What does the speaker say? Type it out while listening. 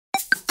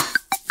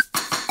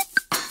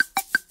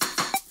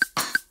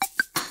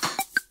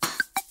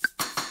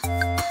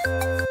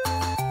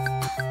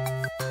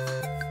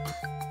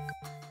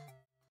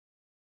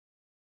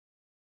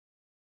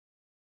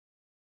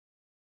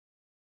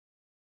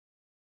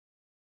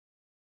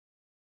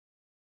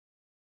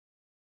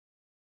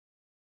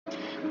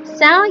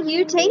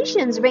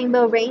Salutations,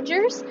 Rainbow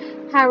Rangers!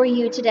 How are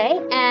you today?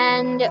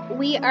 And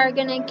we are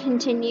going to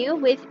continue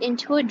with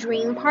Into a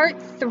Dream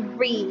Part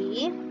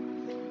 3.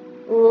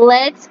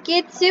 Let's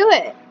get to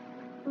it!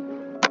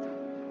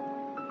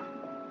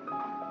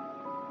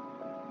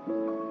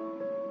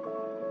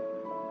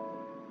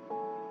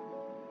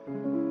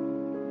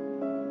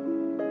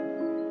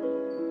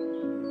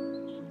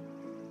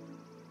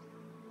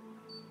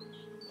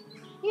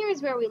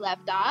 Here's where we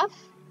left off.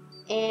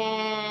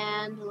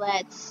 And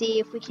let's see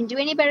if we can do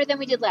any better than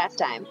we did last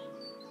time.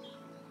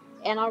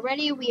 And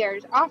already we are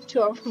off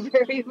to a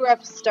very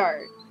rough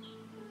start.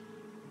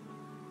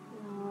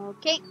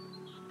 Okay.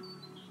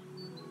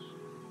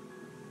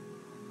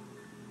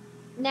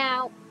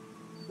 Now,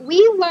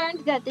 we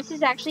learned that this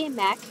is actually a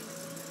mech.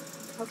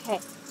 Okay.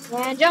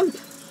 And jump.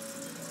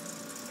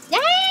 Yay!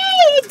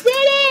 It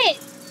did it!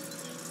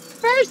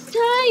 First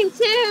time,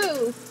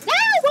 too! No!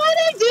 Why'd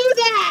I do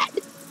that?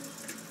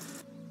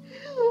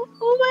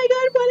 Oh my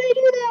god, why'd I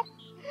do that?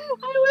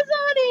 I was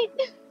on it!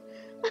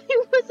 I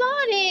was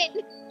on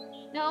it!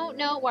 No,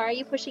 no, why are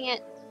you pushing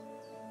it?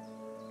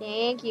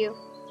 Thank you.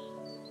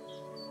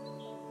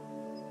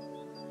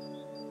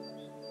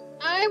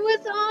 I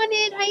was on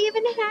it! I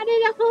even had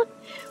it on!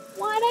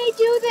 Why'd I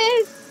do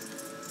this?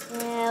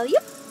 Well,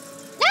 yep.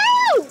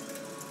 No!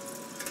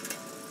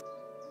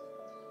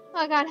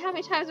 Oh god, how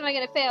many times am I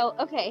gonna fail?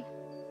 Okay.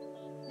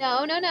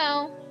 No, no,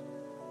 no.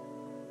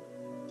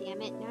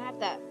 Damn it, now I have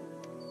to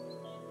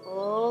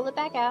pull it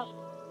back out.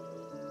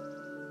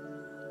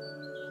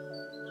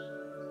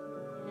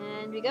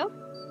 And we go.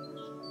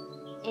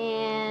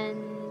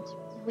 And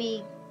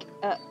we,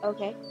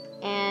 okay.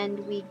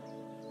 And we,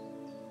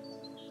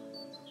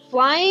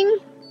 flying?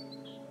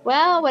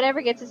 Well,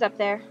 whatever gets us up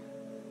there.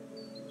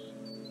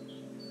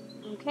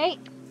 Okay.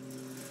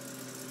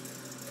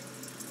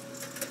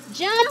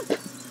 Jump!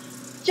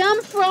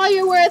 Jump for all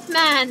you're worth,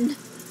 man!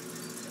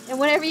 And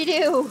whatever you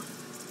do,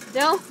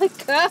 don't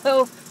let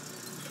go.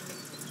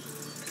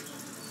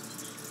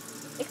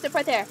 Except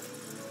right there.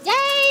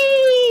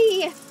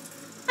 Yay!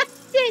 I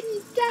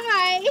didn't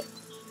die!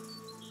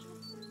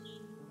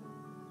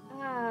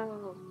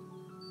 Oh,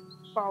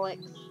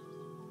 bollocks.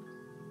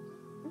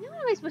 Now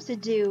what am I supposed to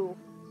do?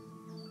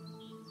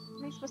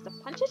 Am I supposed to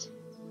punch it?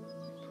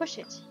 Push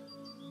it.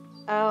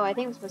 Oh, I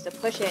think I'm supposed to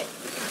push it.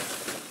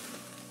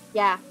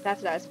 Yeah,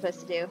 that's what I was supposed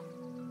to do.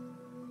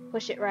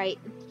 Push it right.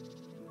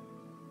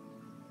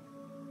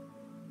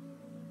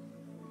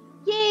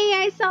 Yay,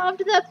 I solved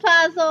the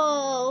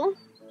puzzle!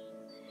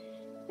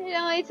 It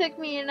only took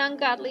me an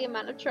ungodly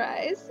amount of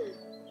tries.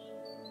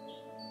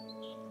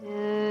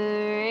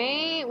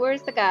 Alright,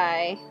 where's the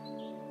guy?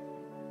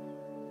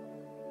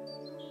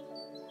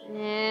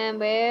 And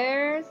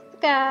where's the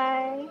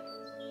guy?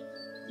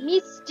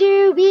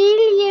 Mr.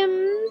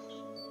 Williams!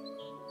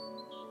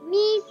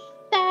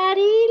 Mr.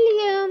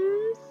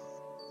 Williams!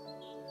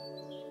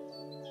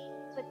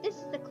 But this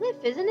is the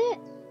cliff, isn't it?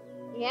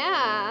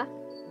 Yeah.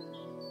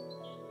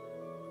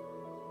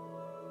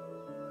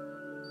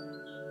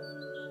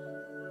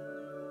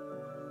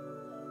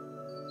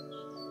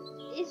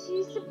 Is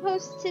he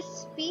supposed to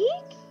speak?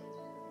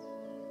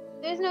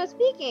 There's no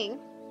speaking.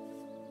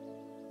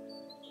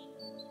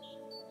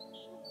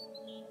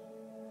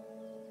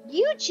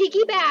 You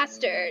cheeky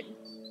bastard!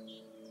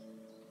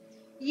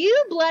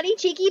 You bloody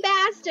cheeky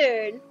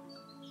bastard!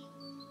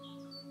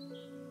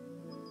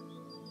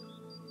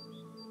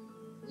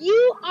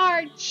 You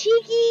are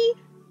cheeky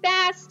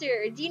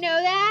bastard! Do you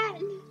know that?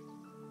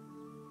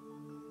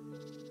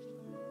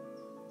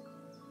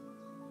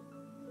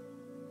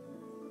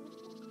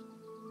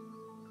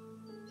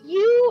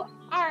 You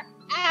are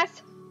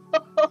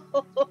asshole!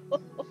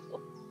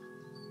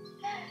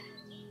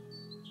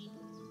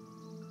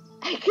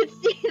 I could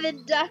see the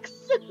ducks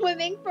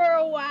swimming for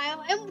a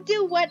while. And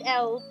do what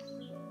else?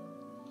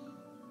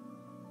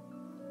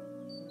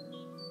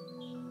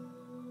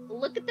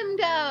 Look at them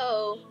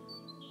go.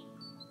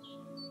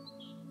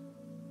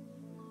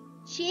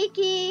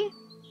 Cheeky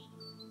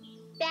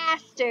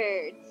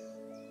bastards.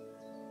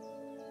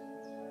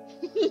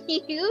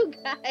 You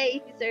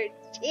guys are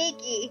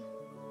cheeky.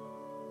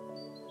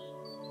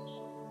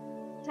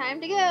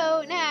 Time to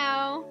go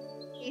now,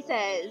 he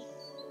says.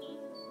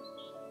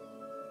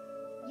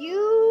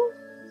 You...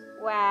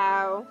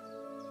 Wow.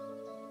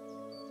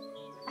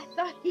 I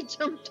thought he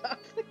jumped off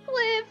the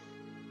cliff.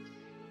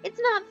 It's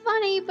not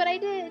funny, but I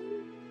did.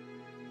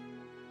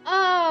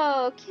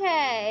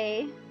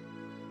 Okay.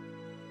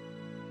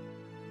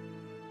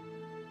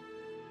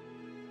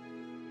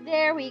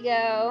 There we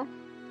go.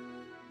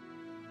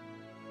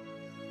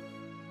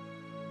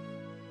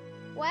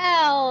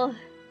 Well,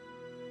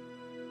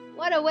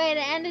 what a way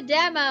to end a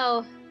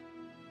demo.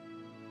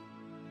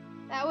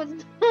 That was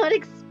not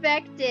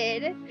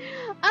expected.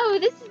 Oh,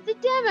 this is the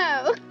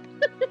demo.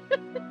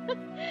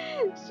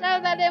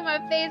 Shove that in my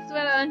face,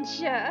 why don't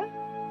ya?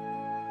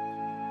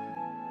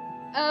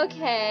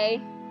 Okay.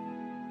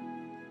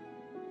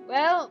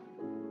 Well.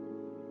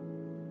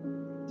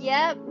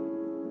 Yep.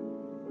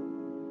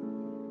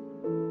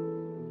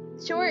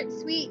 Short,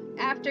 sweet,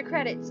 after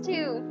credits,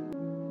 too.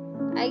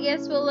 I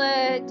guess we'll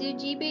do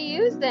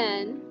GPUs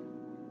then.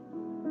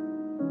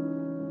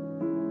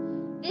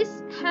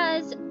 This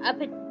has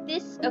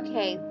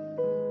okay.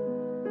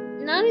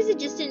 Not only is it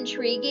just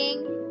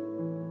intriguing,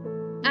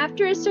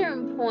 after a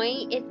certain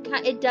point,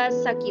 it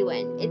does suck you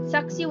in. It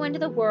sucks you into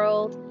the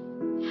world.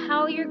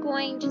 How you're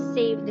going to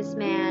save this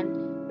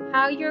man,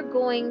 how you're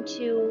going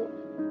to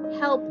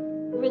help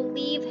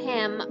relieve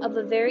him of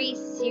a very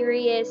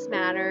serious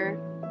matter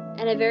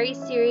and a very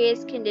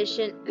serious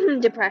condition,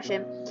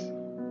 depression.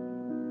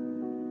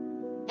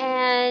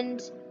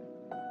 And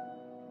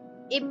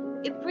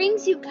it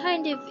brings you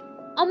kind of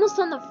almost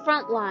on the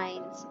front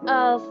lines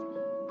of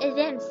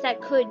events that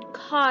could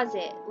cause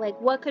it. Like,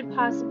 what could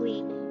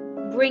possibly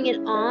bring it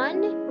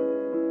on?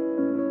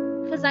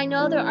 Because I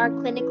know there are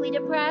clinically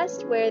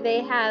depressed where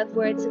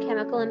it's a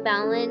chemical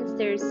imbalance.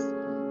 There's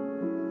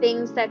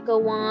things that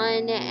go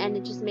on and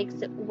it just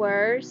makes it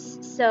worse.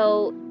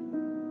 So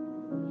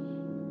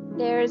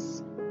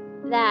there's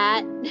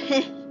that.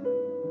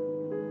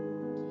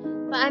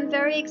 But I'm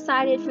very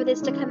excited for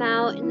this to come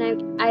out, and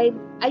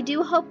I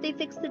do hope they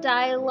fix the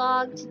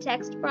dialogue to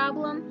text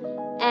problem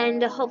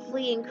and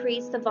hopefully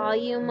increase the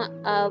volume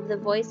of the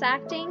voice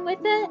acting with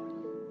it.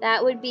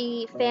 That would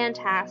be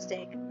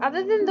fantastic.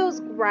 Other than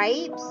those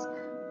gripes,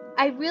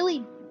 I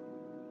really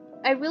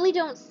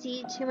don't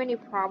see too many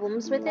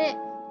problems with it.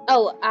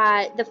 Oh,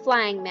 the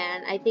flying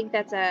man. I think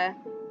that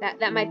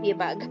might be a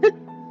bug.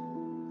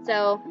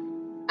 So,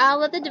 I'll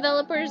let the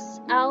developers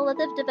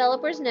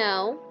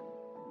know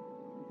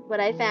what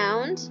I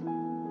found.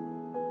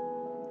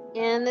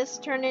 And this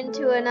turned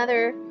into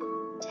another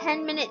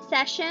 10-minute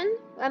session.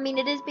 I mean,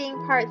 it is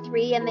being part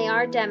 3 and they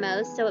are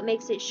demos, so it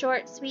makes it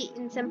short, sweet,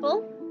 and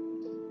simple.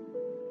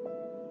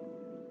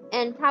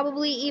 And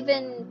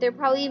they're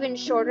probably even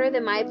shorter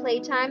than my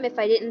playtime if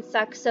I didn't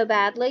suck so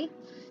badly.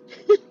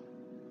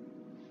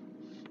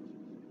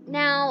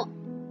 Now,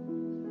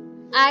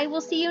 I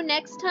will see you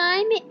next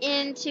time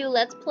into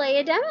Let's Play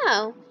a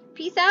Demo.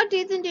 Peace out,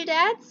 dudes and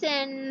dudettes,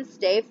 and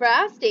stay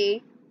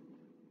frosty.